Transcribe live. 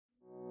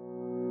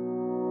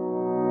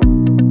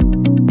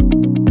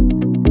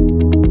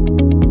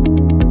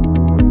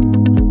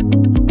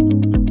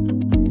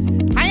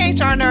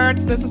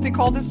Talents. This is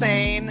Nicole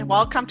Desane.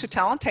 Welcome to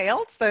Talent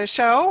Tales, the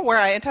show where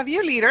I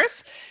interview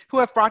leaders who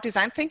have brought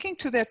design thinking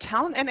to their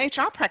talent and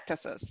HR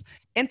practices.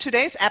 In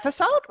today's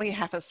episode, we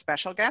have a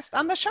special guest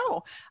on the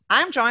show.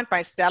 I'm joined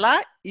by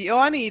Stella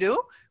Ioannidou,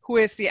 who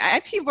is the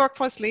IT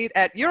workforce lead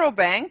at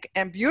Eurobank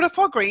in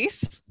beautiful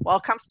Greece.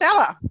 Welcome,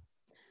 Stella.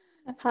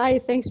 Hi,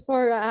 thanks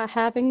for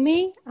having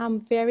me. I'm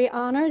very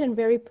honored and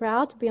very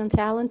proud to be on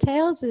Talent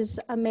Tales. This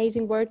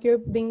amazing work you're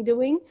been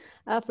doing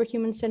for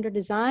human-centered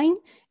design,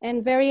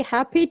 and very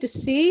happy to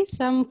see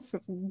some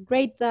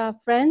great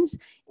friends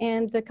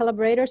and the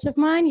collaborators of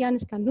mine,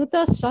 Yanis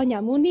Kanutos,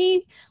 Sonia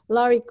Mooney,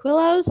 Laurie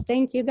Quillos.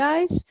 Thank you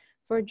guys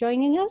for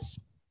joining us.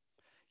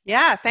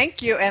 Yeah,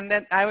 thank you. And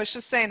then I was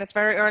just saying it's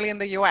very early in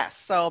the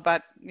US,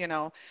 but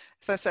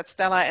as I said,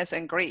 Stella is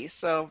in Greece,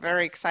 so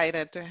very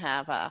excited to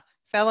have a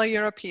fellow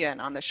European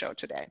on the show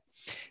today.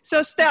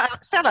 So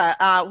Stella,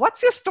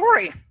 what's your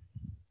story?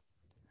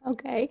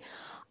 Okay.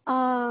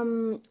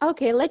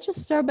 Let's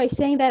just start by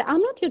saying that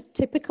I'm not your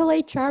typical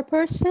HR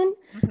person.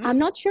 Mm-hmm. I'm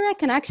not sure I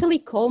can actually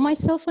call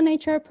myself an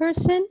HR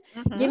person,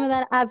 given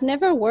that I've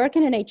never worked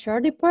in an HR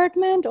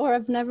department or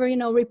I've never,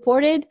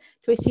 reported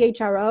to a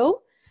CHRO.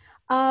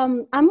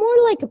 I'm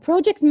more like a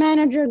project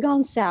manager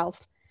gone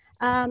south.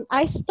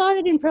 I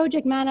started in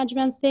project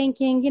management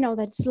thinking, that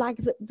it's like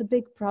the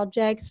big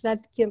projects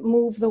that can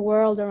move the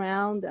world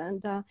around,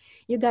 and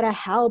you got to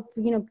help,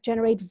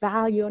 generate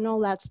value and all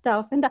that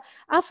stuff. And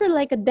after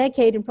like a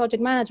decade in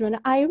project management,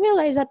 I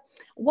realized that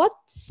what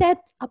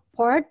set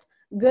apart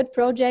good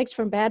projects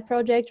from bad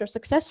projects or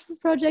successful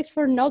projects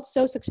for not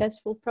so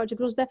successful projects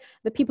was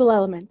the people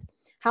element.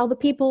 How the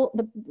people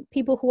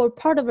who were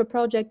part of a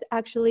project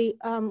actually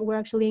were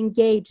actually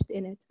engaged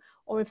in it,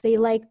 or if they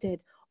liked it,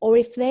 or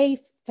if they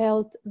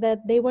felt that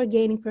they were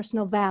gaining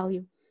personal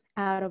value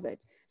out of it.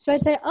 So I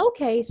said,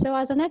 okay, so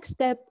as a next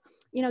step,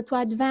 to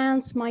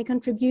advance my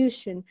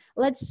contribution,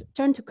 let's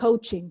turn to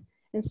coaching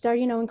and start,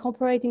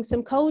 incorporating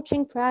some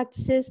coaching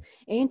practices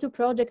into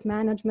project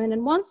management.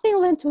 And one thing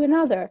led to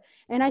another.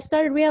 And I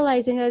started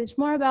realizing that it's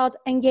more about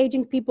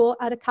engaging people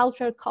at a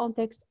cultural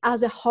context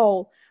as a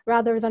whole,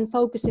 rather than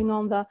focusing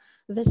on the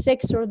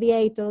 6 or the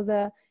 8 or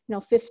the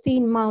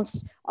 15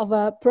 months of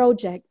a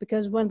project,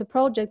 because when the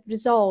project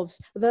dissolves,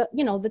 the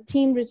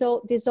team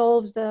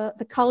dissolves,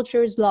 the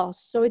culture is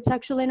lost. So it's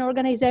actually an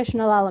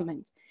organizational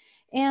element.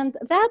 And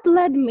that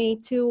led me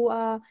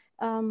to,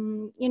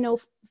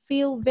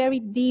 feel very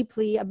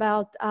deeply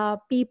about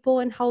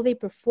people and how they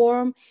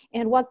perform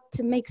and what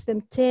makes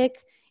them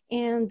tick,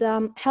 and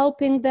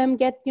helping them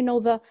get,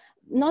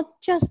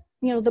 not just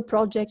the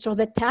projects or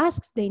the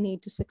tasks they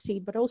need to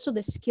succeed, but also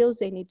the skills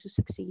they need to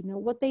succeed,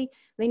 what they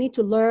need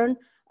to learn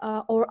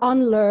or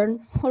unlearn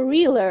or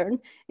relearn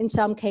in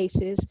some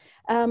cases.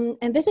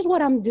 And this is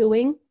what I'm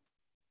doing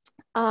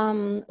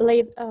now.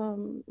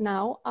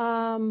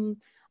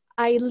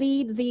 I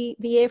lead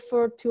the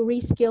effort to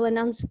reskill and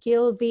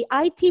unskill the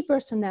IT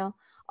personnel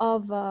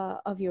of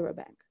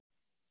Eurobank.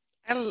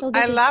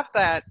 I love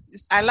that.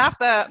 I love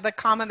the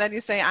comment that you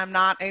say, I'm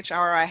not HR,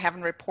 or I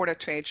haven't reported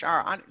to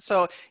HR.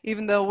 So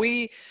even though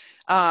we,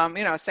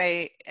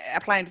 say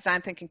applying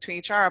design thinking to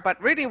HR,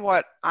 but really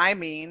what I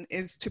mean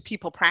is to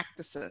people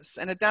practices.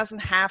 And it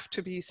doesn't have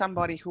to be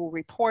somebody who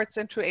reports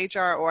into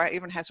HR or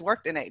even has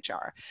worked in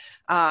HR.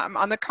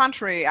 On the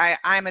contrary,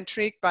 I'm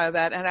intrigued by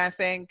that. And I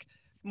think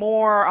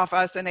more of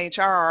us in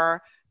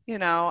HR,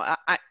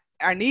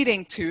 are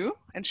needing to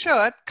and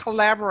should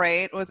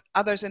collaborate with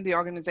others in the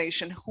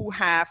organization who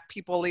have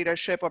people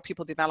leadership or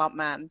people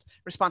development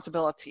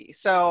responsibility.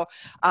 So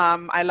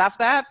I love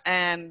that,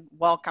 and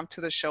welcome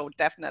to the show,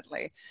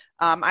 definitely.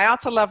 I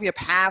also love your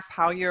path,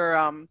 how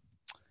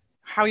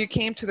you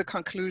came to the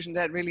conclusion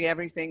that really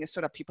everything is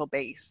sort of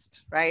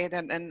people-based, right?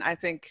 And I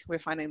think we're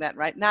finding that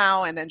right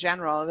now, and in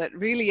general, that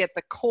really at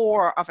the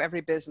core of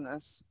every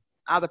business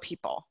are the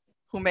people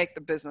who make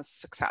the business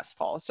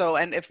successful. So,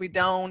 and if we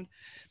don't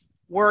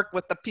work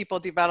with the people,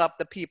 develop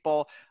the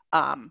people,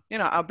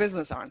 our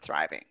business aren't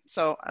thriving.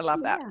 So I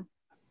love that.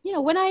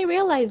 When I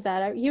realized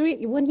that,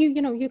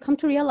 you come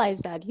to realize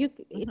that, it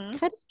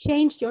kind of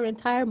changed your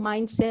entire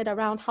mindset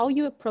around how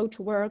you approach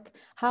work,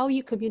 how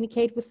you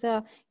communicate with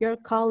your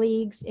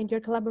colleagues and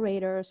your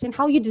collaborators, and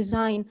how you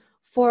design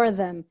for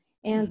them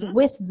and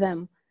with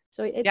them.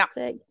 So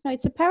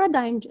it's a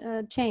paradigm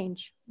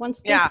change.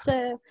 Once this,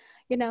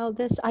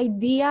 this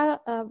idea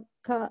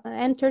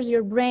enters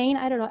your brain,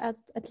 I don't know,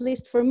 at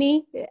least for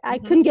me, I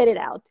couldn't get it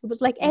out. It was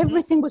like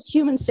everything was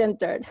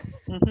human-centered.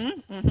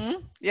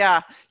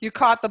 Yeah, you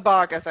caught the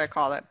bug, as I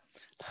call it.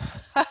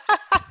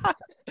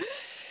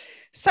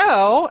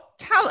 So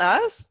tell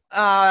us,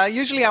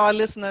 usually our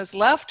listeners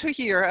love to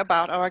hear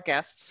about our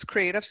guests'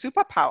 creative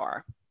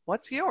superpower.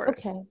 What's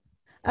yours?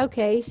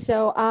 Okay,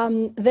 so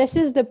this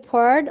is the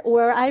part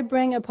where I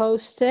bring a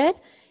Post-it,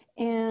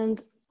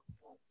 and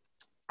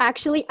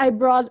actually, I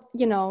brought,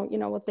 you know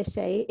what they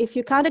say, if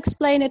you can't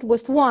explain it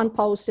with one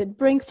Post-it,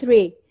 bring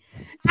 3.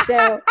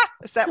 So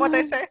is that what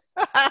they say?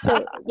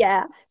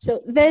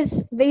 So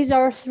these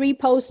are 3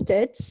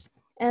 Post-its,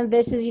 and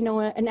this is,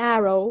 an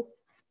arrow.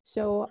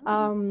 So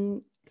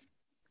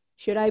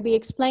Should I be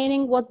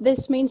explaining what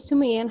this means to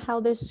me and how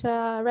this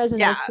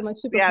resonates to my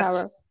superpower?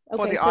 Yes,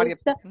 for Okay, the so audio.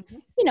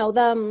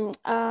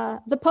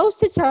 the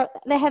Post-its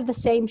they have the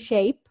same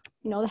shape,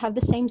 they have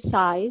the same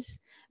size,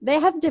 they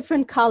have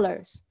different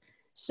colors.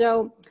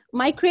 So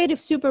my creative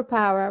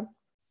superpower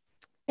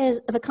is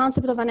the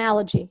concept of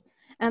analogy,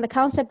 and the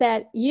concept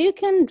that you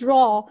can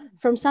draw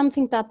from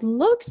something that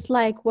looks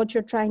like what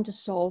you're trying to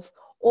solve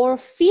or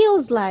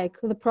feels like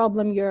the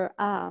problem you're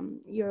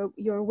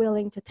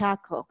willing to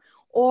tackle,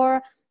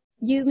 or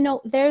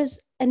there's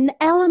an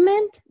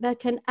element that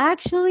can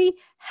actually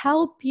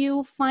help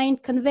you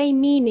convey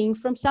meaning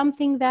from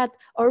something that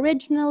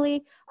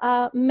originally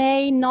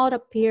may not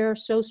appear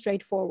so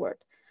straightforward.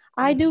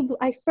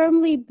 I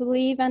firmly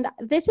believe, and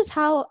this is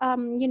how,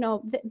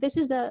 this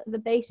is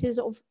the basis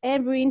of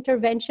every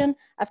intervention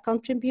I've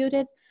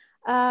contributed.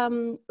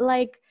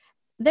 Like,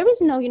 there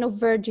is no,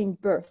 virgin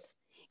birth.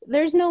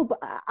 There's no,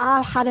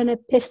 I had an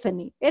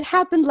epiphany. It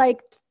happened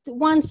like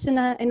once in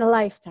a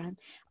lifetime.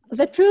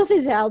 The truth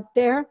is out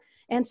there,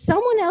 and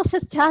someone else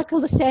has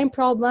tackled the same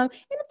problem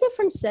in a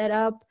different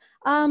setup,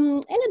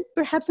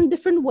 perhaps in a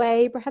different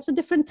way, perhaps a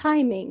different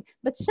timing,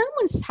 but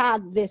someone's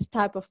had this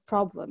type of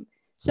problem.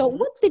 So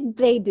what did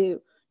they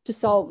do to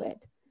solve it?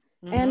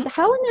 And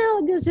how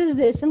analogous is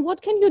this? And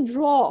what can you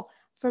draw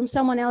from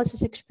someone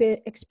else's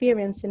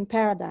experience and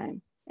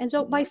paradigm? And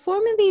so by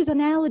forming these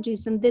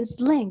analogies and these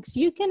links,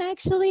 you can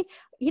actually,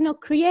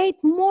 create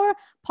more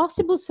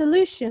possible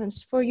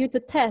solutions for you to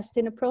test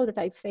in a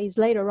prototype phase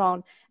later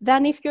on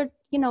than if you're,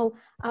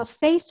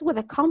 faced with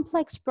a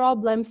complex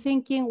problem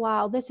thinking,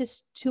 wow, this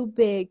is too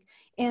big.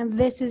 And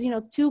this is,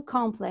 too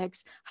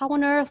complex. How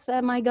on earth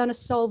am I going to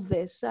solve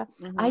this?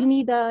 I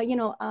need a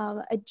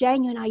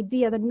genuine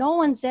idea that no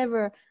one's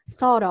ever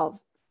thought of.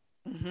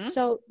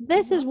 So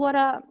this is what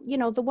I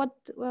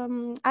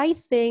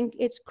think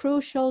it's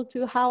crucial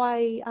to how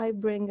I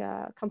bring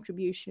a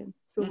contribution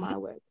through my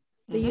work,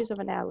 the use of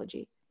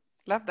analogy.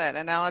 Love that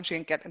analogy,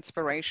 and get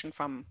inspiration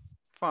from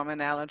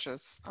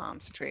analogous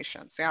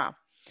situations. Yeah.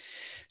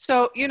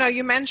 So,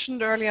 you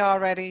mentioned earlier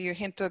already, you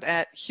hinted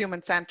at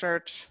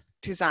human-centered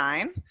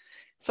design.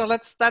 So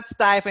let's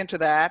dive into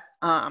that.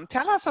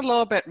 Tell us a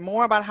little bit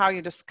more about how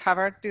you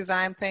discovered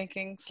design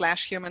thinking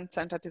 /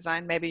 human-centered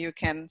design. Maybe you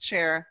can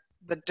share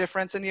the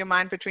difference in your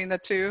mind between the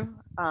two.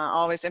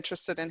 Always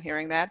interested in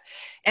hearing that,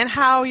 and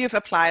how you've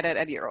applied it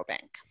at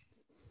Eurobank.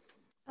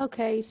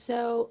 Okay,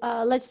 so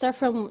let's start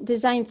from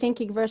design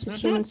thinking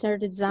versus human-centered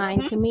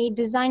design. To me,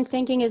 design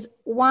thinking is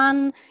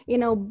one,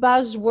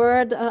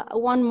 buzzword,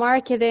 one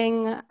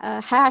marketing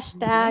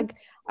hashtag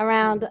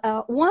around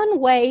one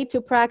way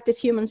to practice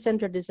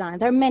human-centered design.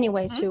 There are many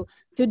ways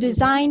to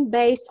design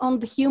based on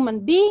the human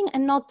being,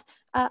 and not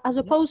as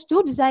opposed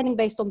to designing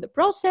based on the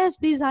process,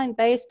 design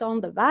based on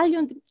the value,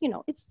 and,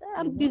 it's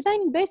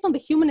designing based on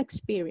the human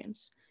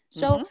experience.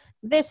 So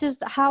this is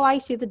how I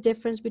see the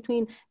difference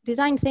between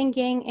design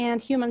thinking and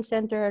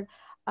human-centered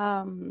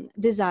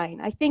design.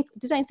 I think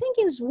design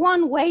thinking is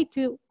one way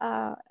to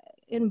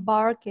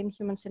embark in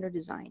human-centered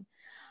design.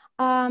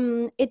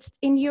 It's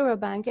in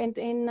Eurobank, and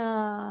in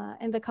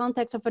the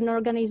context of an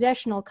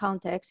organizational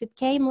context. It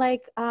came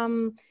like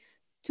 2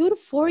 to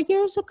 4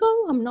 years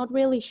ago. I'm not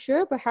really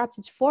sure. Perhaps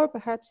it's 4,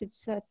 perhaps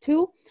it's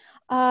 2.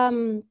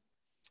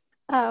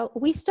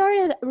 We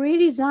started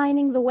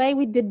redesigning the way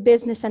we did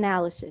business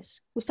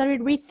analysis. We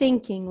started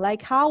rethinking,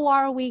 like, how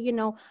are we,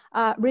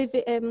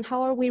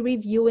 how are we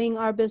reviewing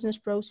our business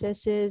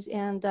processes,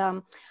 and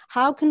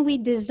how can we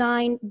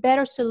design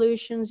better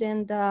solutions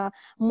and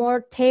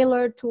more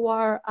tailored to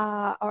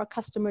our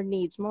customer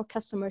needs, more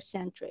customer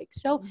centric.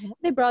 So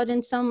they brought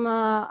in some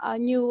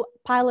new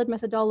pilot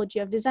methodology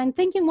of design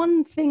thinking.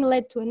 One thing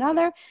led to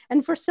another,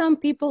 and for some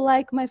people,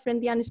 like my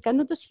friend Yanis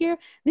Kanutos here,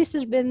 this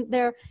has been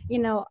their,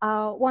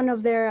 one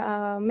of their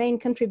main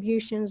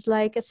contributions,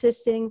 like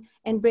assisting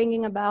and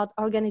bringing about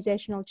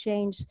organizational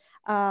change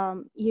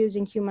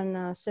using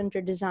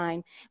human-centered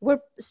design.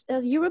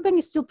 Eurobank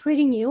is still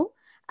pretty new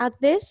at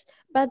this,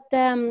 but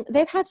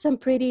they've had some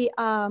pretty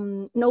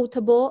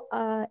notable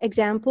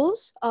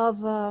examples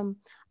of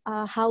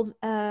how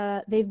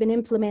they've been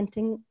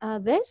implementing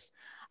this.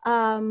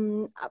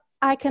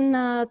 I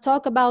can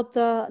talk about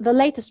the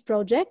latest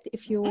project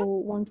if you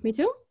want me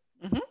to.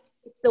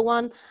 It's the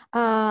one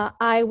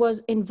I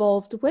was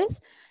involved with.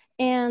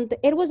 And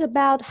it was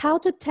about how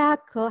to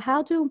tackle,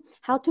 how to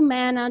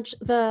manage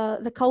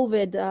the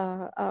COVID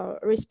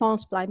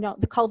response plan,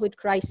 the COVID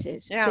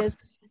crisis. Because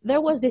there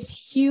was this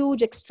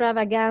huge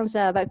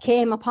extravaganza that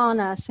came upon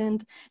us,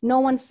 and no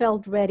one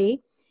felt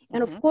ready.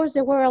 And of course,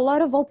 there were a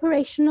lot of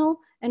operational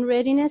and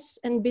readiness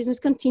and business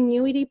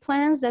continuity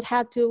plans that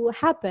had to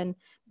happen.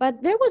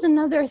 But there was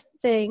another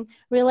thing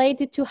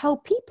related to how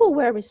people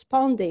were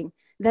responding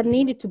that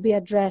needed to be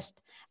addressed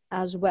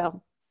as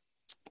well.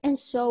 And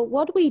so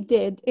what we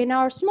did in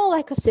our small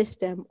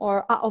ecosystem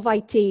of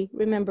IT,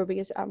 remember,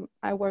 because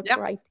I work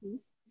for IT,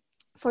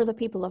 for the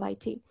people of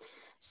IT.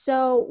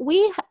 So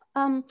we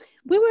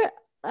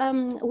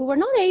were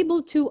not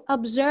able to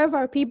observe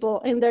our people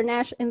in their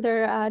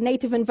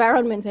native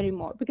environment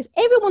anymore, because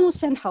everyone was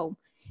sent home.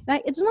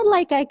 Like, it's not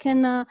like I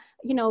can,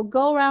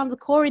 go around the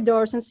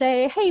corridors and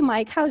say, hey,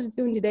 Mike, how's it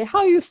doing today? How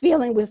are you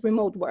feeling with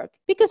remote work?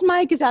 Because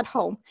Mike is at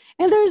home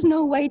and there is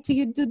no way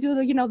to do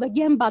the, the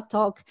Gemba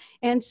talk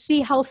and see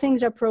how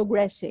things are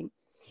progressing.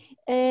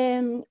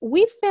 And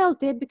we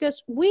felt it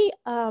because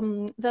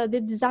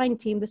the design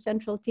team, the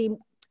central team,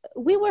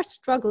 we were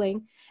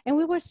struggling, and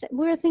we were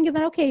thinking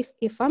that, okay,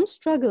 if I'm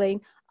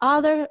struggling,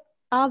 other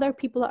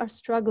people are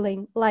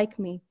struggling like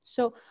me.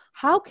 So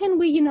how can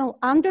we,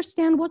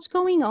 understand what's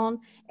going on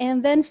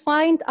and then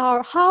find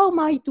how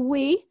might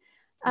we,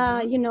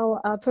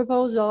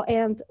 proposal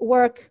and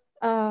work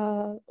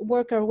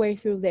our way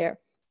through there.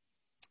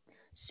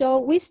 So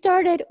we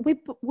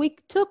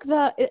took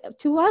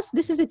to us,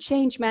 this is a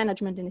change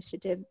management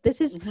initiative.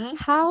 This is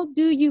how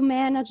do you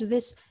manage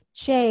this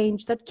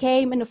change that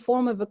came in the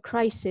form of a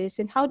crisis,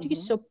 and how do you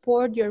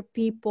support your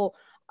people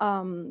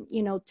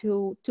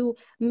to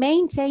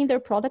maintain their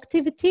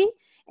productivity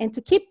and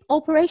to keep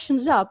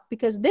operations up,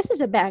 because this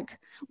is a bank.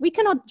 We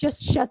cannot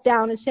just shut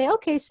down and say,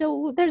 okay,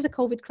 so there's a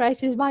COVID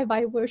crisis, bye,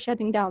 we're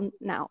shutting down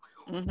now.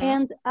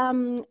 And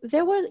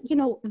there were,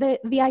 the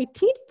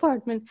IT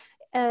department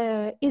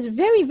is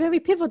very, very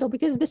pivotal,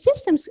 because the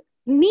systems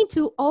need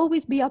to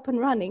always be up and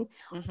running.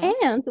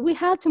 And we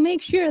had to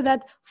make sure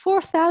that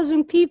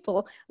 4,000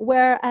 people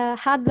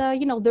had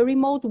the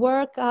remote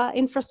work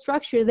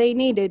infrastructure they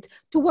needed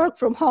to work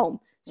from home.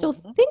 So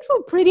things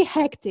were pretty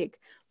hectic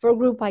for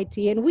group IT,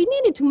 and we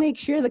needed to make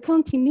sure the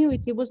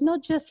continuity was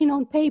not just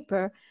on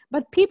paper,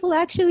 but people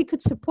actually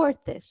could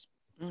support this.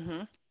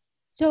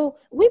 So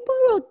we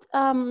borrowed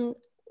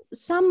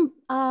some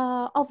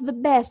of the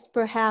best,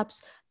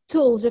 perhaps,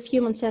 tools of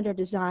human-centered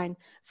design.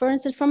 For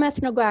instance, from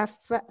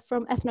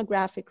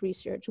ethnographic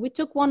research, we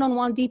took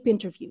one-on-one deep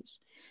interviews.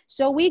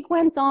 So we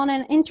went on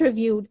and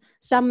interviewed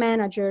some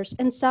managers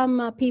and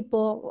some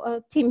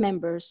people, team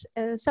members,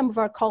 some of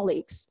our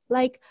colleagues,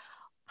 like,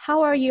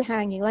 how are you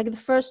hanging? Like the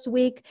first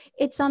week,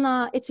 it's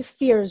a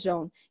fear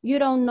zone. You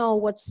don't know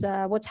what's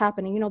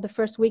happening. The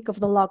first week of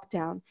the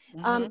lockdown,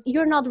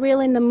 you're not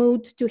really in the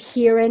mood to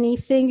hear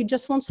anything. You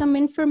just want some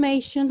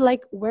information,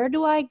 like, where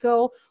do I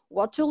go?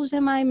 What tools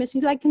am I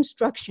missing? Like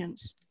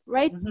instructions,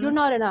 right? You're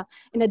not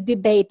in a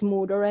debate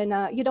mood, or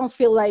you don't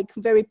feel like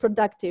very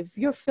productive.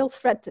 You feel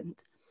threatened.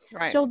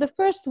 Right. So the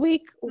first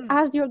week,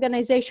 as the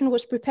organization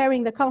was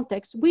preparing the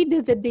context, we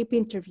did the deep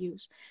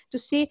interviews to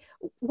see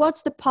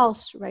what's the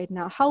pulse right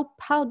now.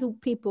 How do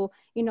people,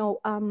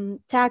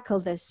 tackle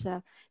this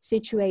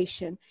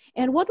situation?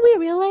 And what we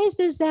realized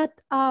is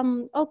that,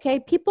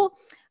 people,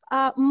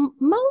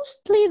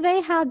 mostly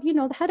they had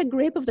a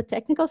grip of the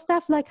technical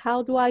stuff, like,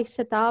 how do I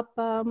set up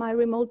my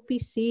remote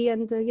PC,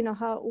 and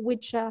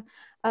which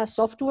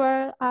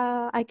software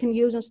I can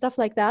use and stuff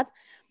like that.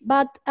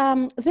 But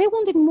they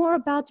wanted more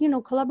about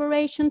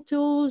collaboration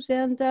tools,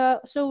 and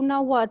so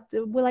now what?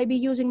 Will I be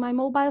using my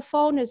mobile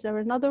phone? Is there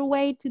another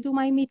way to do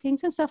my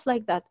meetings and stuff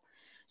like that?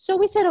 So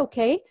we said,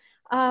 okay,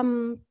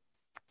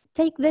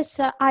 take this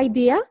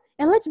idea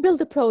and let's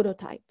build a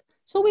prototype.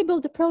 So we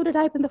built a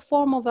prototype in the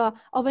form of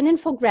an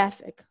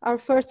infographic, our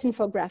first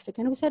infographic.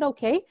 And we said,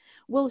 okay,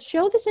 we'll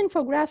show this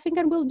infographic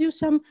and we'll do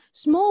some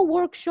small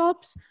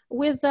workshops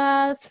with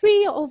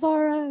 3 of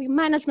our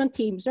management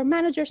teams, their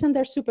managers and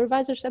their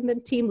supervisors and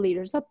then team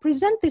leaders. They'll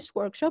present this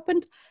workshop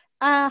and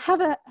have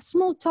a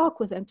small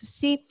talk with them to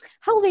see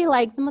how they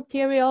like the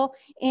material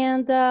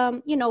and,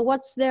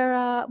 what's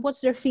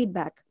their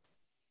feedback.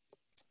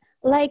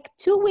 Like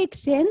 2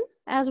 weeks in,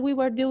 as we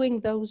were doing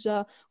those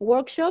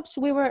workshops,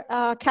 we were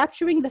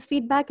capturing the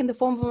feedback in the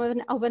form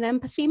of an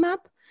empathy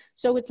map.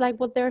 So it's like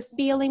what they're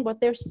feeling,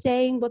 what they're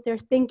saying, what they're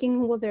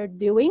thinking, what they're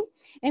doing.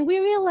 And we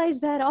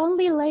realized that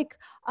only like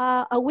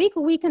a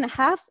week and a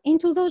half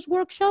into those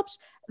workshops,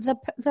 the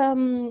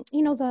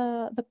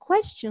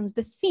questions,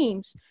 the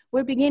themes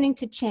were beginning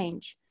to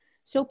change.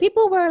 So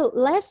people were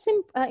less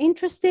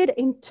interested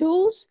in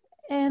tools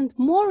and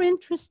more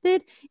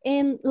interested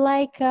in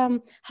like,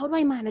 how do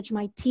I manage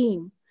my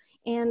team?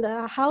 And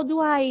how do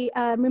I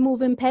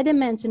remove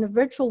impediments in a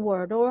virtual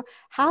world? Or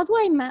how do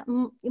I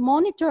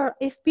monitor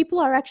if people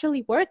are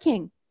actually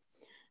working?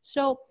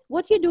 So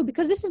what you do,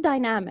 because this is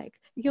dynamic,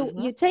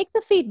 you take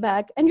the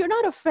feedback and you're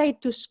not afraid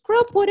to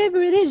scrub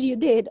whatever it is you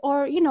did,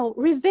 or,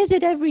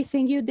 revisit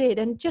everything you did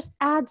and just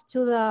add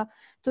to the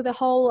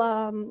whole,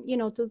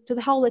 to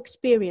the whole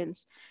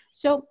experience.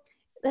 So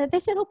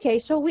they said, okay,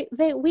 so we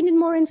need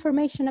more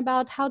information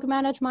about how to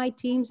manage my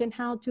teams and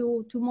how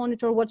to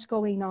monitor what's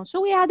going on.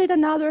 So we added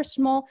another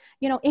small,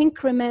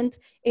 increment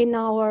in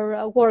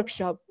our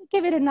workshop,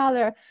 give it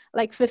another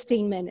like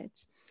 15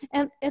 minutes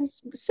and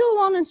so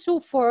on and so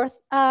forth.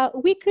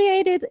 We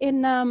created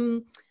in a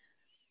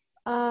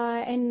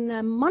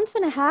month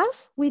and a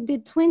half, we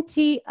did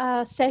 20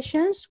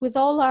 sessions with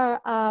all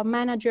our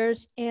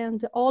managers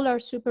and all our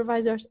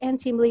supervisors and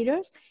team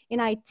leaders in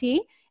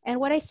IT. And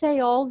when I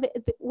say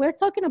we're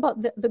talking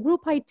about the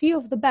group IT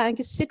of the bank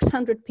is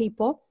 600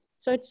 people.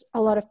 So it's a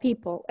lot of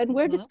people. And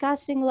we're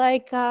discussing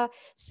like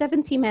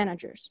 70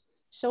 managers.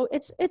 So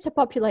it's a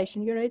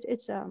population,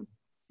 it's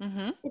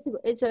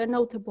a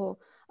notable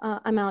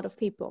amount of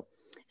people.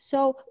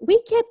 So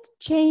we kept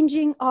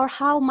changing our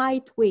how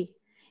might we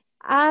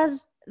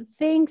as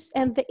things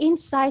and the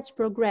insights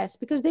progressed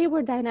because they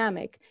were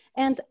dynamic.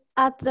 And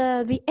at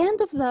the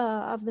end of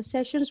the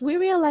sessions, we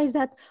realized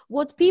that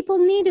what people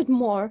needed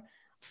more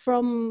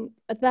from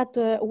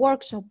that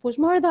workshop was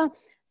more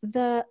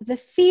the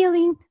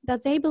feeling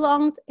that they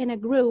belonged in a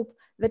group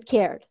that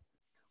cared.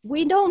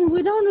 We don't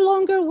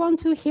longer want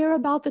to hear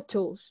about the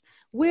tools.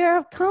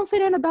 We're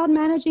confident about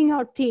managing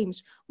our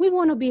teams. We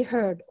want to be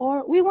heard,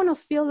 or we want to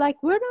feel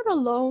like we're not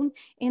alone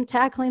in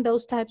tackling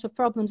those types of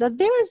problems. That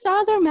there is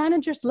other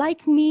managers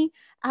like me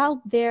out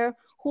there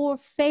who are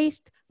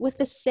faced with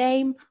the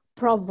same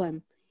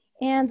problem.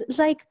 And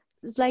so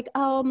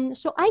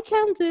I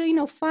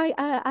can't fight.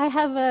 I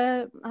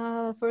have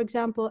for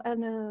example,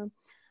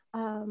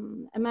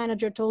 a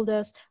manager told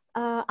us,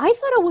 I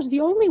thought I was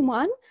the only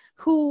one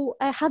who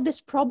had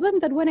this problem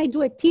that when I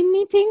do a team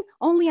meeting,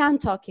 only I'm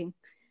talking.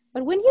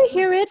 But when you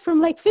hear it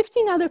from like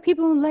 15 other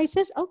people in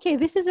says, okay,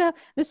 this is a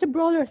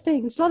broader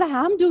thing. It's not that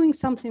I'm doing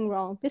something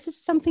wrong. This is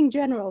something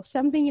general,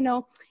 something,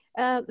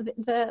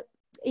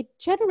 it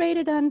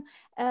generated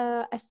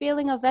a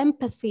feeling of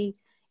empathy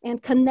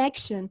and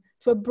connection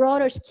to a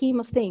broader scheme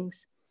of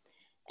things.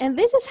 And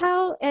this is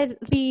how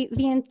the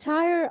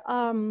entire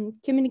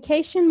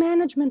communication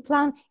management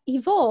plan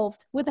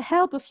evolved with the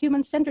help of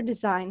human-centered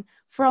design,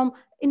 from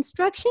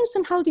instructions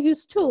on how to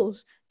use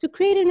tools to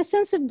creating a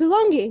sense of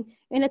belonging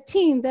in a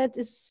team that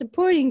is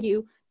supporting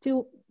you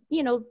to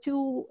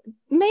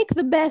make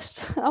the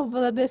best of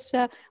this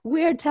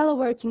weird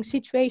teleworking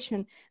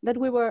situation that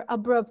we were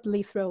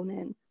abruptly thrown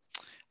in.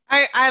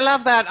 I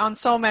love that on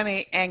so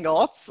many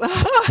angles.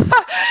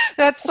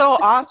 That's so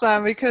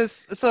awesome,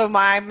 because so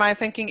my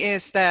thinking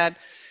is that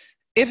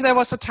if there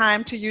was a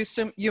time to use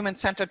some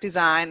human-centered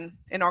design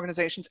in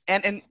organizations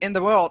and in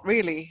the world,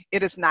 really,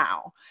 it is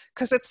now,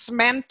 because it's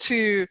meant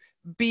to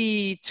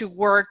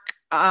work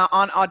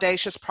on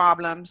audacious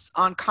problems,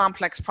 on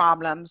complex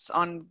problems,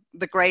 on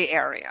the gray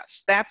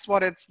areas. That's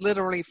what it's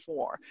literally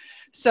for.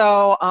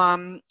 So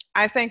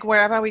I think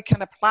wherever we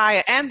can apply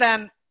it, and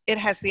then it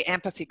has the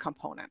empathy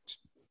component.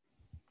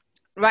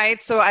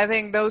 Right, so I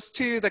think those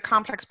two, the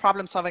complex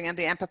problem solving and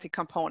the empathy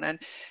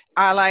component,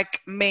 are like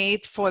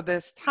made for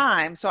this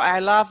time. So I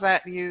love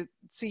that you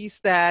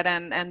seized that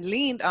and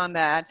leaned on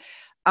that.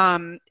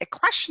 A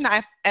question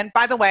and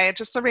by the way,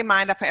 just a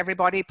reminder for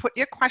everybody, put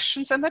your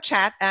questions in the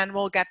chat and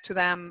we'll get to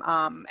them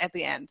at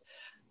the end.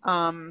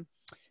 A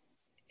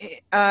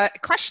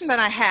question that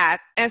I had,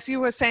 as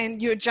you were saying,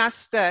 you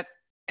adjusted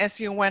as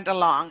you went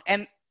along,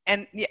 and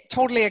yeah,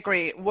 totally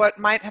agree. What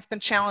might have been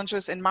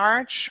challenges in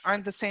March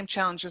aren't the same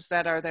challenges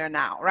that are there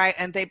now, right?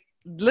 And they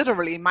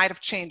literally might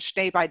have changed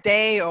day by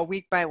day or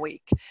week by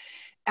week.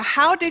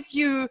 How did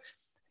you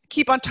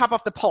keep on top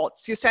of the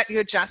pulse? You said you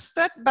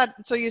adjusted, but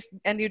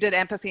you did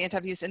empathy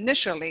interviews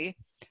initially.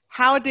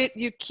 How did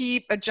you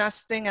keep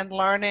adjusting and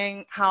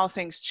learning how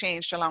things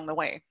changed along the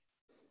way?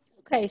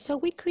 Okay, so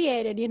we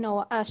created,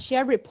 a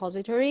shared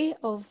repository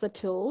of the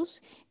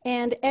tools,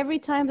 and every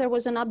time there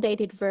was an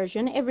updated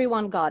version,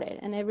 everyone got it,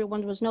 and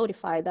everyone was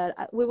notified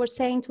that we were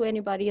saying to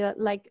anybody that,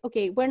 like,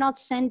 okay, we're not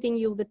sending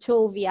you the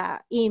tool via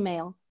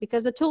email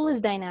because the tool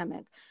is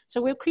dynamic. So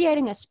we're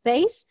creating a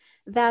space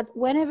that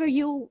whenever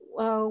you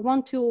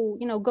want to,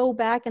 go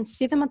back and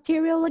see the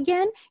material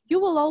again,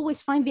 you will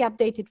always find the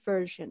updated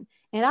version.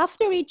 And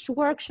after each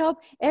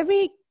workshop,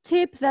 every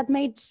tip that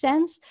made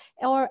sense,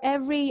 or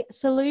every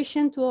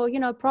solution to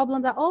a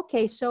problem that,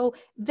 okay, so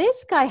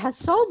this guy has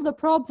solved the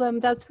problem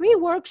that 3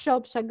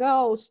 workshops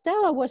ago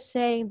Stella was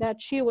saying that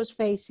she was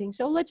facing,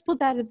 so let's put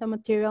that in the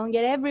material and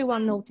get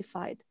everyone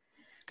notified.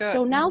 Good.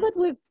 So now that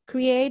we've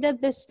created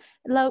this,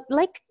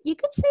 like you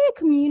could say a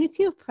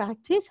community of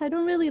practice, I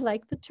don't really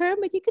like the term,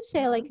 but you could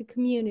say like a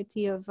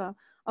community of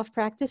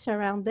practice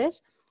around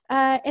this.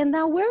 And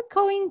now we're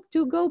going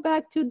to go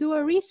back to do a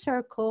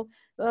recircle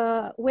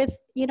with,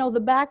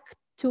 the back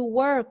to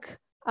work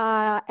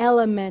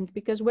element,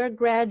 because we're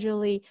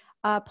gradually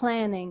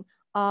planning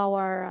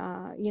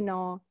our,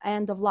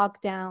 end of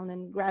lockdown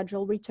and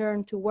gradual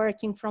return to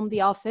working from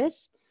the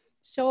office.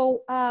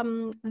 So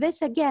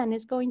this again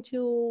is going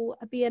to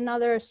be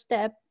another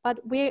step, but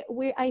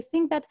I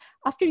think that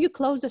after you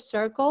close the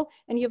circle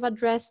and you've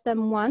addressed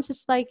them once,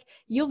 it's like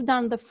you've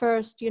done the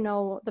first,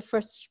 the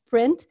first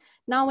sprint.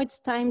 Now it's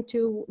time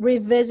to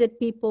revisit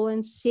people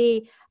and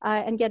see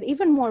and get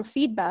even more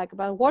feedback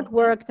about what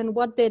worked and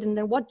what didn't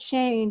and what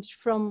changed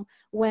from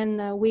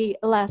when we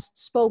last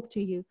spoke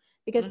to you.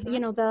 Because,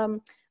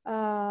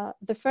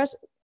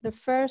 the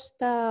first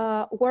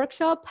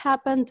workshop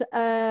happened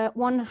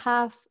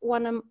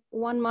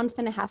 1 month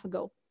and a half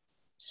ago.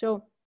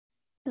 So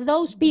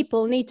those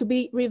people need to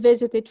be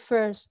revisited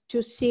first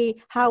to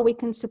see how we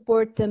can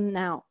support them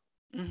now.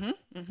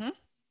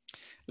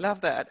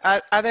 Love that.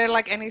 Are there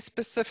like any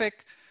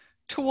specific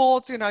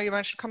tools? You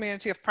mentioned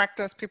community of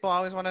practice. People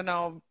always want to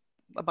know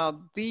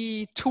about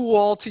the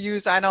tool to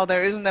use. I know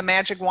there isn't a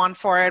magic one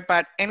for it,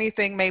 but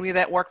anything maybe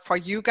that worked for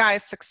you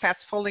guys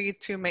successfully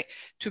to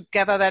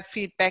gather that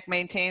feedback,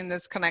 maintain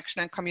this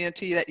connection and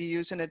community that you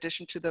use in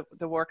addition to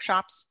the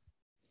workshops?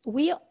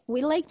 we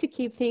like to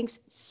keep things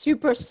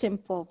super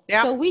simple.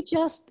 Yep. So we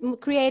just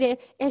created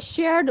a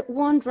shared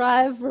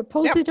OneDrive Yep.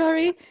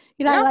 repository,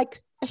 Yep. like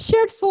a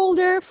shared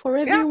folder for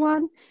Yep.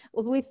 everyone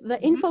with the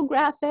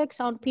infographics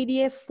on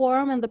PDF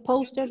form and the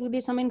posters. We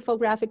did some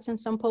infographics and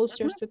some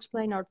posters to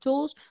explain our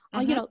tools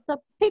on, the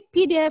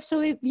PDF,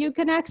 so you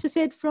can access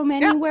it from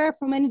anywhere,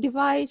 from any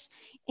device,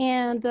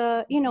 and,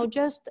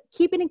 just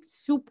keeping it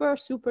super,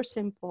 super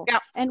simple.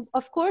 Yep. And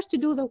of course, to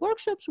do the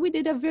workshops, we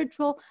did a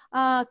virtual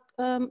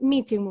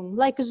meeting room,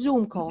 like a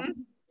Zoom call.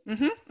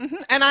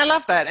 And I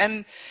love that,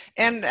 and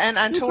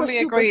I totally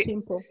agree.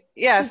 Simple.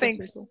 Yeah,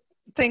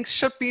 things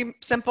should be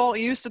simple.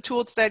 Use the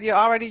tools that you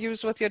already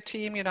use with your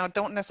team.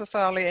 Don't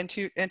necessarily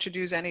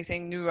introduce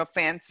anything new or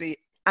fancy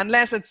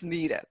unless it's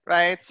needed,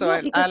 right? So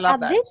I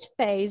love that. At this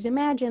phase,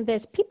 imagine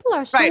this: people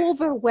are so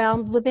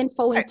overwhelmed with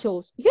info and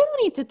tools. You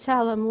don't need to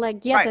tell them like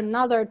get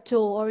another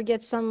tool or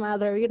get some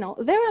other.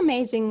 There are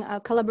amazing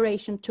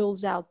collaboration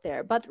tools out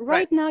there, but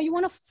right now you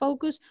want to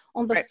focus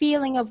on the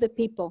feeling of the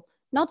people,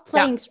 not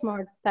playing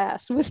smart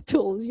pass with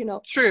tools.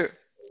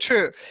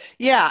 True.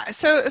 Yeah.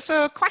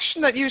 So a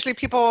question that usually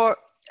people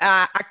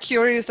are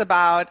curious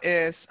about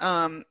is,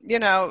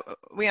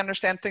 we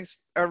understand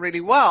things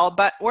really well,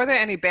 but were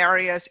there any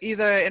barriers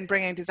either in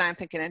bringing design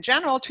thinking in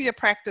general to your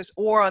practice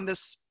or on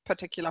this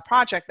particular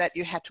project that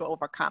you had to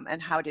overcome,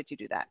 and how did you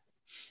do that?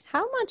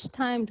 How much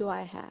time do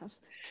I have?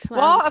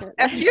 Well,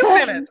 a few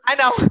minutes. I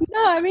know.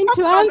 No, I mean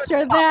to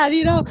answer that,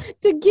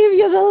 to give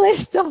you the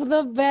list of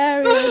the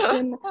barriers.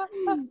 And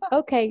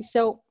okay,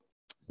 so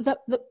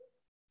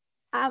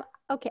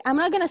okay, I'm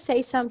not going to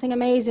say something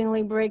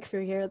amazingly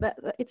breakthrough here. That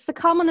it's the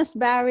commonest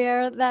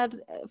barrier that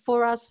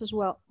for us as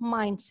well,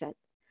 mindset.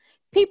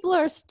 People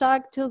are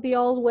stuck to the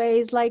old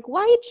ways, like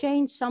why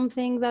change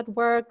something that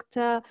worked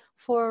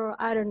for,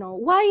 I don't know,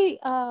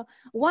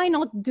 why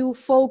not do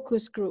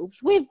focus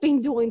groups? We've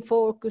been doing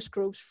focus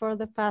groups for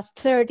the past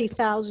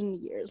 30,000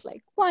 years.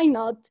 Like, why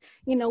not,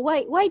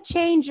 why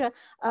change a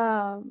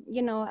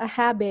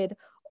habit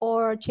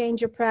or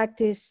change a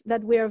practice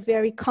that we are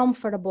very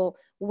comfortable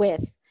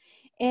with?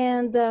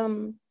 And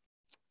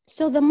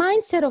so the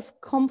mindset of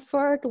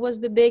comfort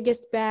was the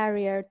biggest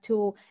barrier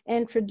to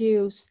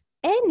introduce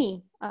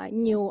any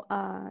new,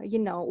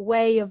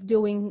 way of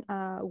doing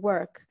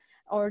work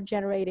or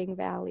generating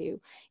value.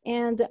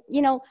 And,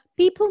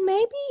 people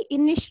may be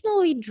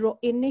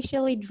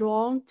initially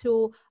drawn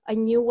to a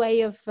new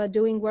way of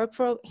doing work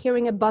for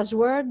hearing a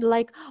buzzword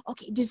like,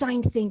 okay,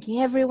 design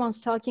thinking. Everyone's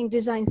talking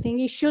design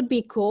thinking. It should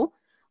be cool.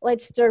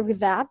 Let's start with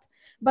that.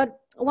 But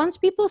once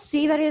people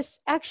see that it's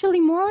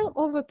actually more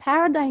of a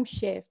paradigm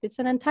shift, it's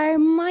an entire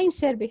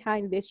mindset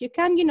behind this. You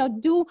can,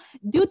 do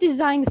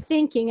design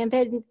thinking and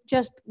then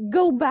just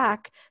go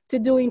back to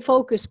doing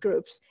focus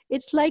groups.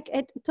 It's like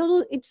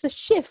it's a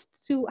shift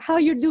to how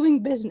you're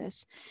doing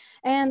business.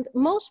 And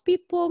most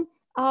people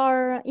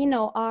are,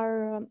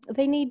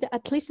 they need,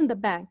 at least in the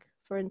bank,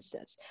 for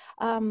instance,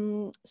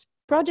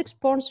 project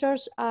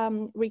sponsors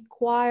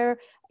require,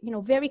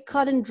 very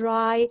cut and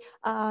dry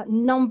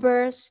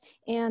numbers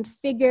and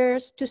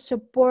figures to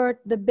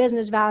support the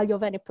business value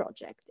of any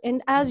project.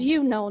 And as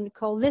you know,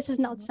 Nicole, this is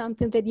not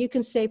something that you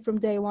can say from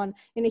day one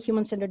in a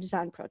human-centered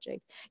design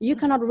project. You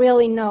cannot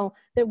really know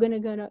that we're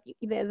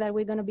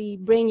going to be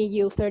bringing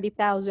you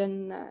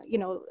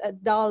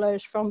 $30,000,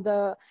 dollars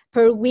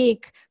per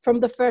week from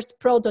the first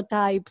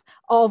prototype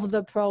of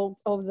the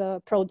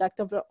product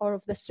or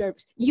of the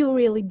service. You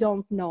really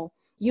don't know.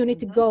 You need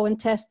to go and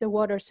test the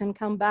waters and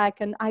come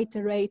back and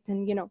iterate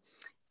and,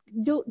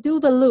 do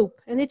the loop.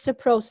 And it's a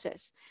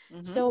process.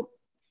 So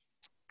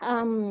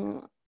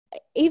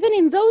even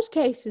in those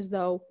cases,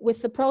 though,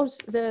 with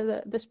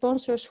the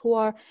sponsors who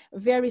are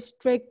very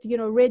strict,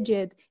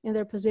 rigid in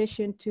their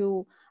position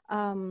to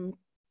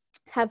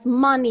have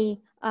money,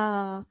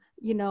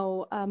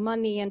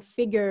 money and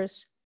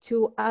figures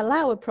to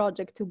allow a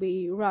project to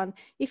be run,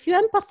 if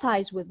you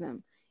empathize with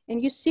them,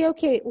 and you see,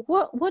 okay,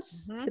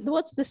 what's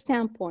the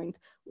standpoint?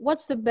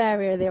 What's the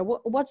barrier there?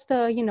 What's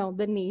the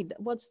the need?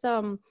 What's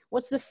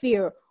the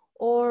fear,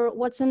 or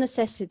what's the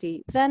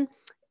necessity? Then,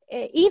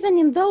 even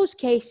in those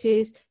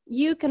cases,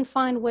 you can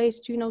find ways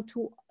to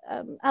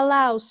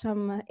allow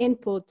some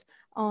input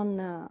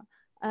on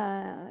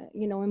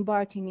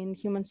embarking in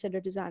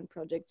human-centered design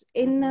projects.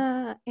 In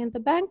the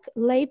bank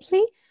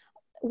lately,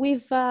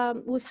 we've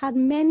had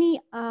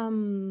many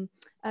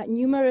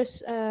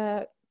numerous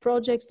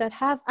projects that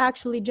have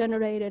actually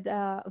generated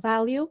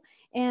value.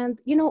 And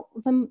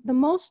the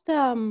most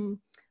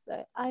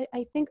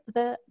I think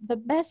the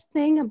best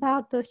thing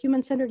about the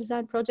human-centered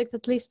design project,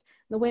 at least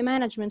the way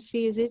management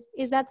sees it,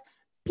 is that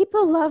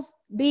people love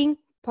being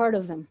part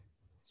of them.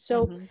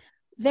 So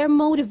they're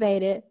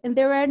motivated and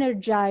they're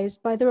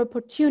energized by their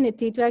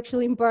opportunity to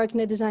actually embark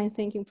in a design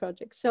thinking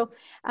project. So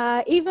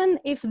even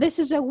if this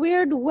is a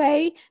weird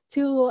way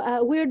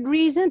weird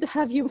reason to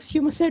have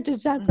human-centered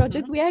design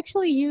project, we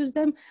actually use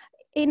them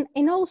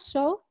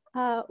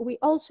we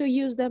also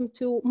use them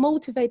to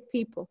motivate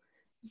people.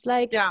 It's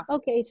like,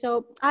 okay,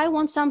 so I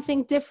want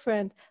something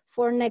different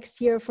for next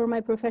year for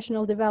my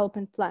professional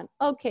development plan.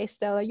 Okay,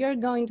 Stella, you're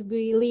going to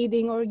be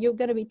leading or you're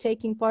going to be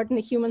taking part in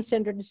the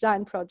human-centered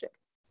design project.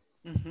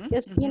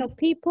 Just, you know,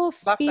 people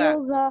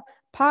feel the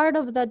part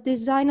of the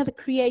design of the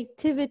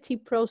creativity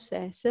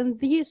process, and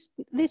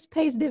this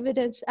pays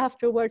dividends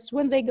afterwards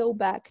when they go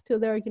back to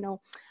their, you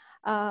know,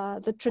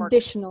 the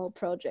traditional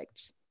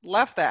projects.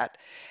 Love that.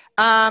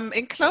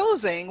 In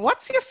closing,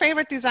 what's your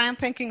favorite design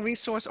thinking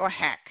resource or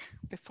hack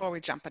before we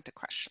jump into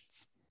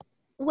questions?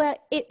 Well,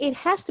 it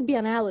has to be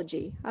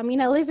analogy. I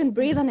mean, I live and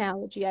breathe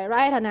analogy. I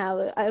write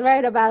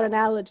about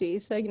analogy.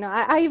 So, you know,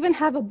 I even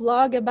have a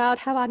blog about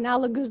how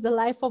analogous the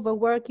life of a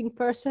working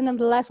person and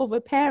the life of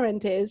a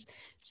parent is.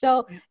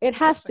 So it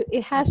has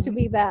to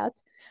be that.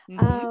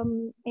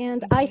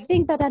 And I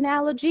think that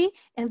analogy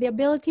and the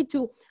ability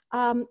to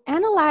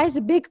analyze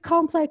a big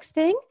complex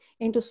thing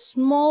into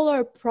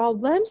smaller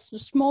problems,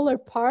 smaller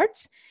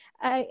parts,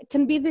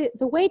 can be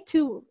the way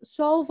to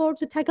solve or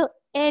to tackle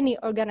any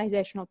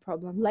organizational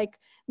problem. Like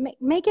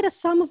make it a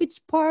sum of its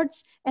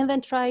parts and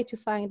then try to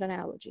find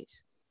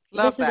analogies.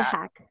 Love this that. Is a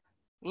hack.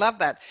 Love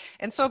that.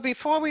 And so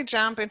before we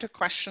jump into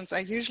questions,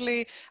 I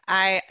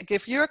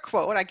give you a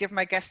quote. I give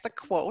my guest a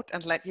quote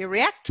and let you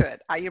react to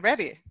it. Are you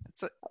ready?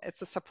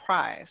 It's a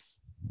surprise.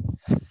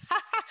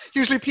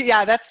 Usually,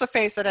 yeah, that's the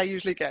face that I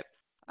usually get.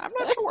 I'm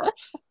not sure,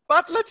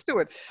 but let's do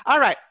it. All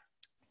right.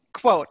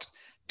 Quote: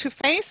 to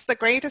face the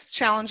greatest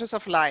challenges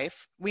of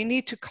life, we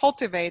need to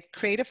cultivate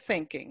creative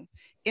thinking.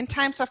 In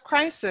times of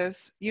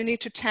crisis, you need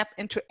to tap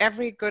into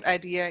every good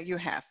idea you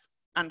have.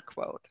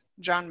 Unquote.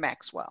 John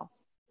Maxwell.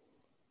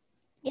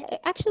 Yeah,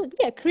 actually,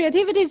 yeah,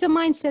 creativity is a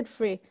mindset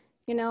free.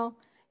 You know,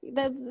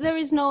 there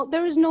is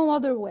no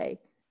other way.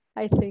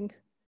 I think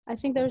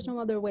there is no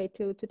other way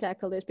to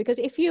tackle this, because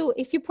if you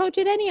approach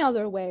it any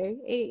other way,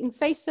 in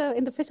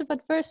the face of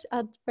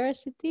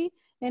adversity,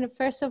 in the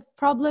face of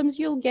problems,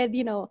 you'll get,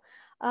 you know,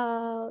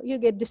 you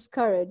get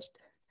discouraged.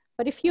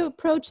 But if you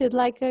approach it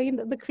like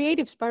the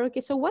creative spark, okay,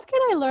 so what can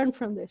I learn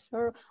from this,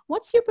 or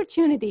what's the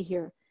opportunity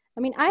here? I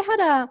mean, I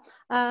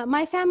had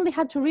my family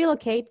had to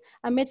relocate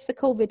amidst the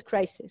COVID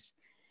crisis.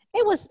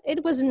 It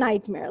was a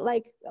nightmare,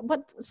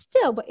 but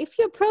if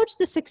you approach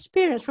this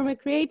experience from a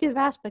creative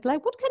aspect,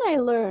 like, what can I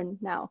learn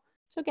now?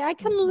 It's okay,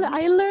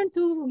 I learn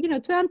to, you know,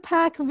 to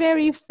unpack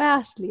very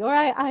fastly, or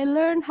I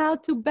learn how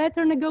to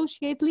better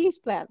negotiate lease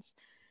plans.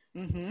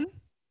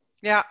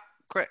 Yeah,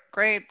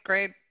 great.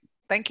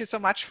 Thank you so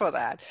much for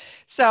that.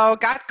 So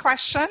got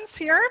questions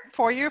here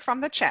for you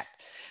from the chat.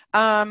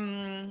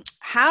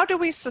 How do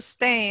we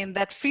sustain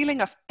that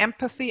feeling of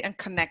empathy and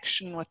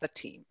connection with the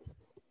team?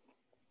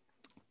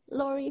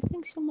 Laurie,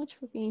 thanks so much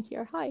for being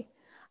here. Hi.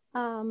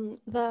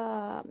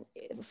 The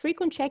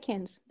frequent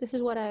check-ins. This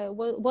is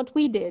what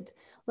we did.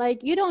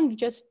 Like, you don't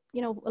just,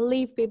 you know,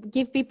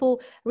 give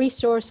people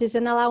resources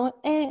and allow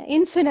an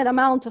infinite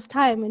amount of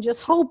time and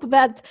just hope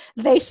that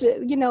they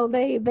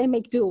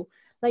make do.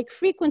 Like,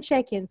 frequent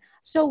check-in.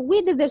 So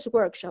we did this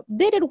workshop.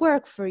 Did it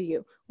work for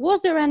you?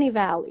 Was there any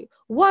value?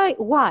 Why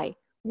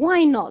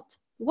not?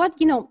 What,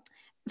 you know,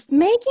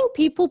 making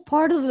people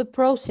part of the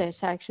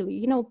process, actually,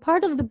 you know,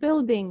 part of the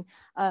building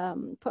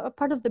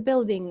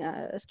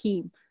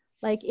scheme.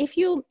 Like, if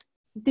you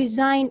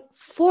design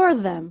for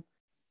them,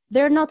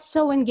 they're not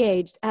so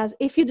engaged as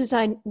if you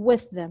design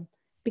with them,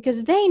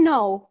 because they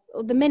know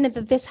the minute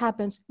that this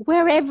happens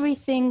where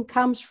everything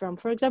comes from.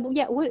 For example,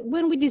 yeah,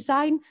 when we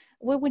designed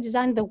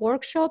the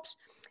workshops,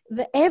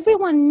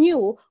 everyone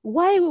knew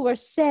why we were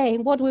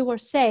saying what we were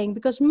saying,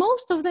 because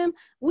most of them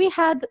we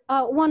had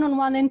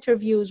one-on-one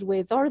interviews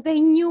with, or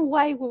they knew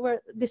why we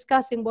were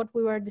discussing what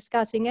we were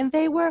discussing, and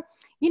they were,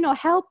 you know,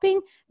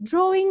 helping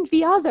drawing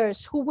the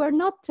others who were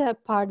not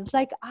part. It's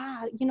like,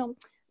 you know,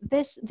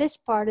 this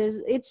part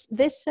is, it's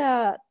this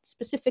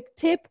specific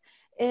tip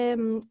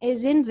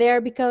is in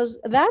there because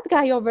that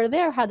guy over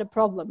there had a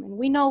problem, and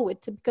we know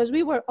it because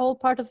we were all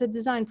part of the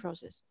design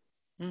process.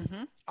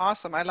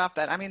 Awesome. I love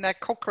that. I mean, that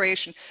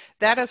co-creation,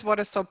 that is what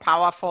is so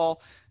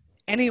powerful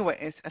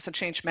anyways as a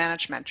change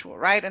management tool,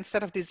 right?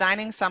 Instead of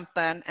designing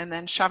something and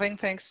then shoving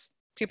things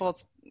people,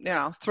 you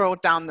know, throw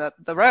down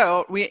the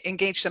road, we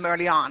engage them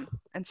early on.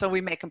 And so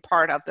we make them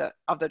part of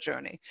the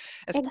journey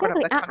as part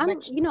of the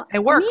connection. You know,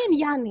 it works.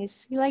 Me and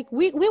Yanis, like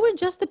we were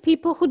just the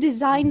people who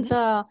designed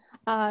the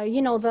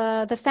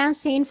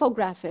fancy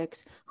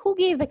infographics. Who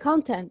gave the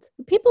content?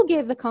 People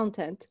gave the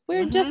content.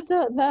 We're just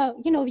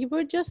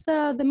we're just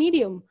the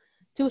medium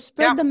to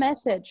spread the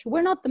message.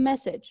 We're not the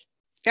message.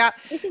 Yeah.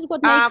 This is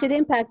what makes it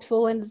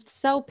impactful. And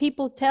so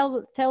people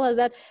tell us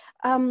that,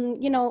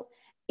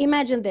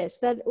 imagine this,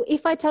 that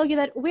if I tell you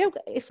that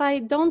if I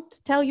don't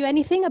tell you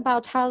anything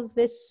about how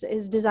this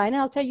is designed,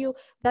 I'll tell you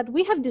that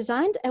we have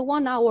designed a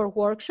 1-hour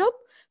workshop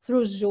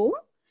through Zoom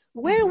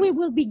where we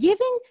will be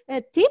giving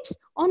tips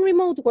on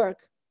remote work.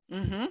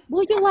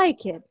 Will you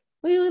like it?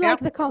 Will you like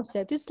the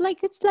concept? It's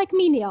like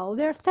Menial.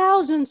 There are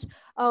thousands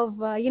of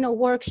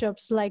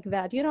workshops like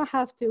that. You don't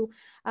have to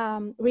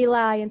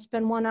rely and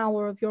spend 1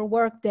 hour of your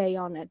work day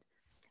on it.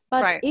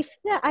 But right. if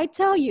I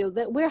tell you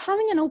that we're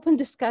having an open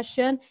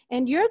discussion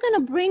and you're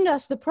going to bring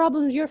us the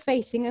problems you're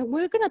facing and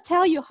we're going to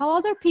tell you how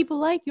other people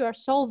like you are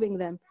solving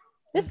them,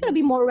 that's going to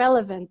be more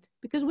relevant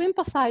because we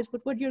empathize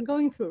with what you're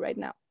going through right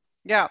now.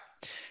 Yeah,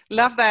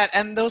 love that.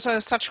 And those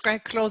are such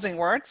great closing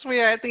words.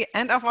 We are at the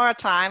end of our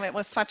time. It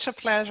was such a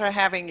pleasure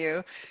having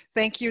you.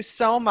 Thank you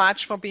so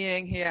much for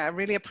being here. I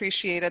really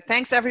appreciate it.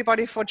 Thanks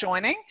everybody for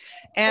joining.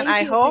 And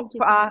I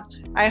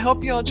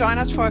hope you'll join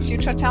us for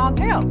future Talent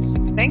Tales.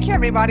 Thank you,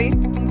 everybody.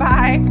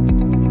 Bye.